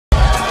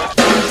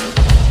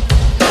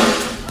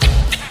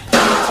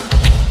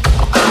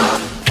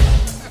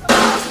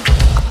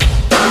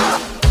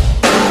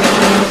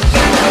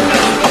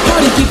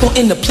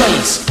in the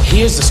place.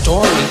 Here's the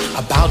story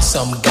about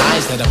some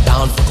guys that are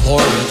bound for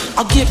glory.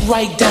 I'll get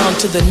right down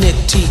to the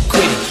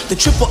nitty-gritty. The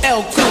Triple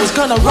L crew is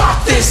gonna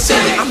rock this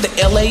city. I'm the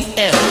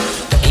L-A-M,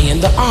 the A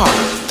and the R,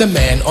 the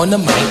man on the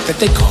mic that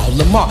they call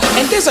Lamar.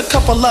 And there's a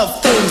couple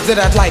of things that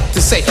I'd like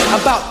to say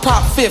about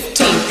Prop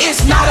 15.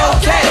 It's not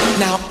okay.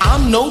 Now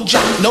I'm no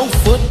jock, no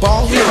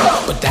football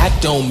hero, but that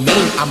don't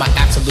mean I'm an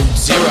absolute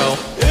zero.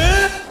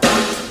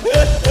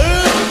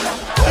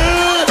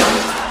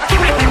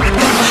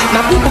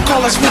 Now people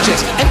call us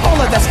rejects and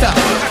all of that stuff,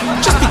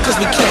 just because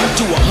we can't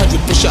do 100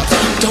 push-ups.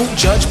 Don't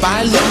judge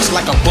by looks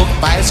like a book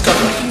by its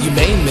cover. You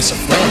may miss a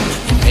friend,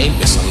 you may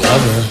miss a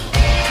lover.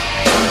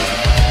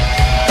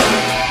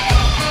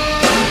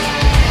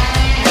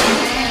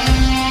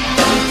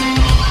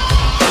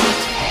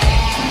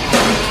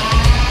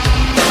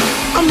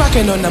 I'm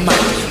rocking on the mic,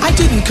 I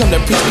didn't come to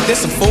preach, but there's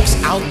some folks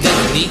out there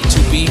that need to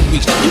be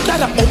reached. You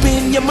gotta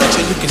open your mind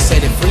so you can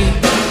set it free,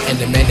 and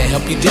the man that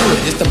help you do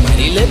it is the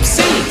Mighty Lip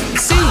C.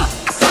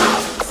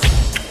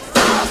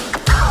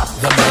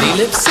 The Mighty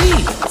Lip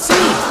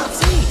C.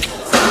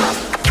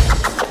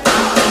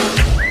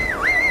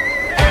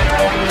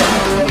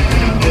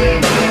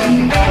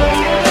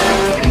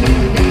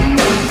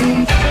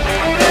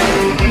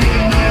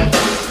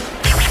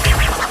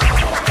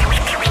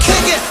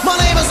 Kick it, my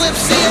name is Lip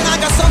C and I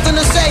got something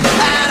to say,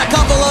 and a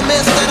couple of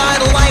myths that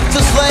I'd like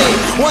to slay.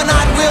 Well,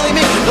 not really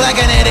me, like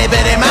an itty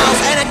bitty mouse,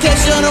 and in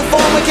case you're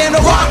uninformed, we came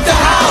to rock the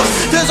house.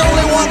 There's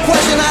only one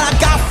question that I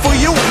got for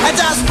you, and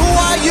that's who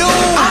are you?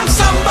 I'm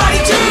somebody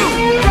too.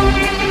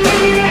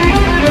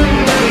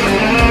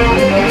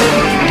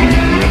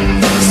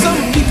 Some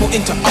people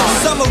into art,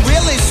 Some are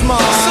really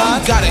smart.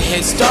 some got a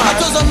head start. That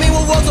doesn't mean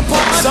we're worlds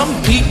apart. Some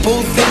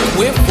people think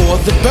we're for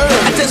the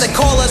birds. And then they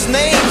call us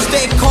names,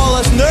 they call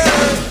us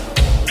nerds.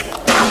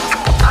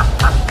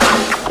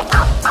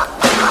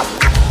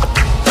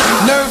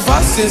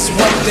 Nervous is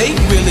what they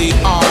really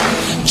are,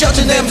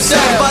 Judging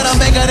themselves by the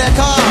make of their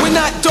car. We're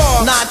not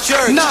dogs, Not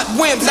jerks, not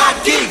wimps, not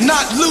geeks,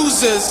 not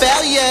losers.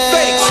 failures.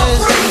 Fakes.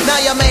 Now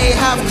you may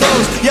have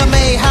clothes, you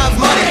may have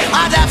money,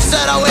 I'd have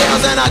set of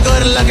wheels and a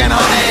good looking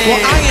honey.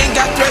 Well, I ain't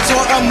got threats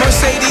or a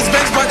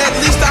Mercedes-Benz, but at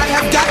least I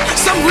have got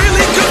some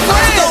really good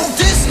friends. Don't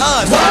diss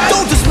us, What?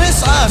 don't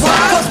dismiss us, What?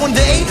 cause one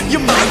day you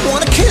might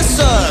wanna kiss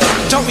us.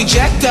 Don't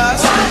reject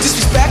us,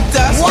 disrespect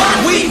us. What?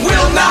 We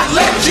will not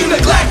let you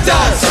neglect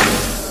us.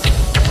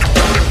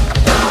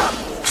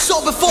 So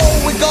before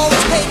we go,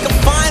 take a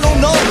final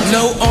note.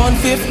 No on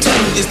 15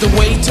 is the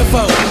way to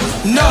vote.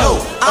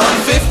 No on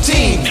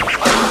 15.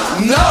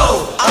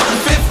 No on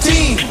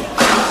 15.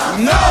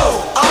 No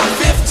on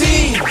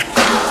 15.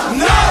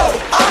 No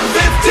on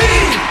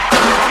 15.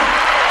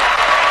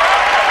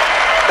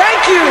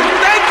 Thank you,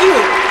 thank you.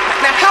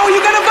 Now how are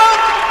you gonna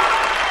vote?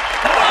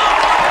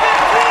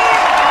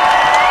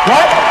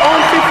 What? On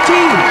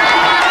 15.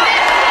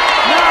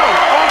 No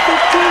on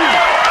 15.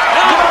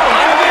 No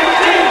on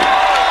 15.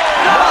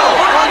 No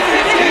on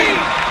 15.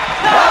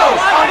 No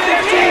on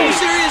 15.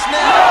 Serious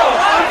now?